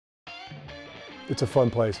It's a fun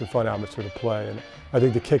place, a fun atmosphere to play, and I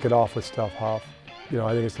think to kick it off with Stuff Huff, you know,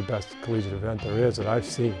 I think it's the best collegiate event there is that I've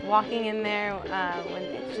seen. Walking in there when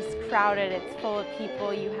it's just crowded, it's full of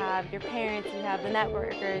people, you have your parents, you have the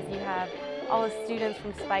networkers, you have all the students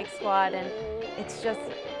from Spike Squad, and it's just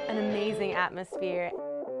an amazing atmosphere.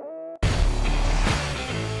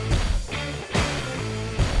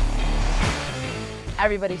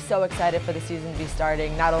 Everybody's so excited for the season to be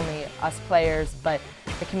starting, not only us players, but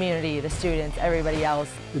the community, the students, everybody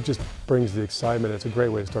else. It just brings the excitement. It's a great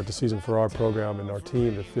way to start the season for our program and our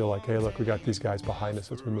team to feel like, hey, look, we got these guys behind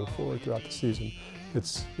us as we move forward throughout the season.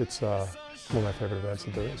 It's one of my favorite events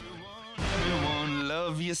that there is. Everyone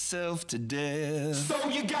love yourself to death. So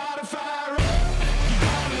you gotta fire up, you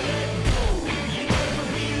gotta let